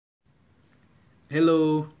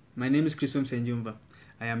Hello, my name is Christom Senjumva.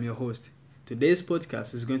 I am your host. Today's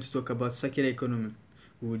podcast is going to talk about circular economy.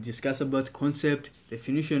 We will discuss about concept,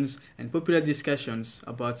 definitions, and popular discussions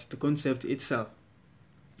about the concept itself.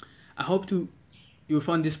 I hope you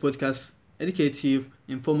found this podcast educative,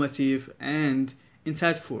 informative, and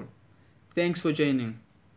insightful. Thanks for joining.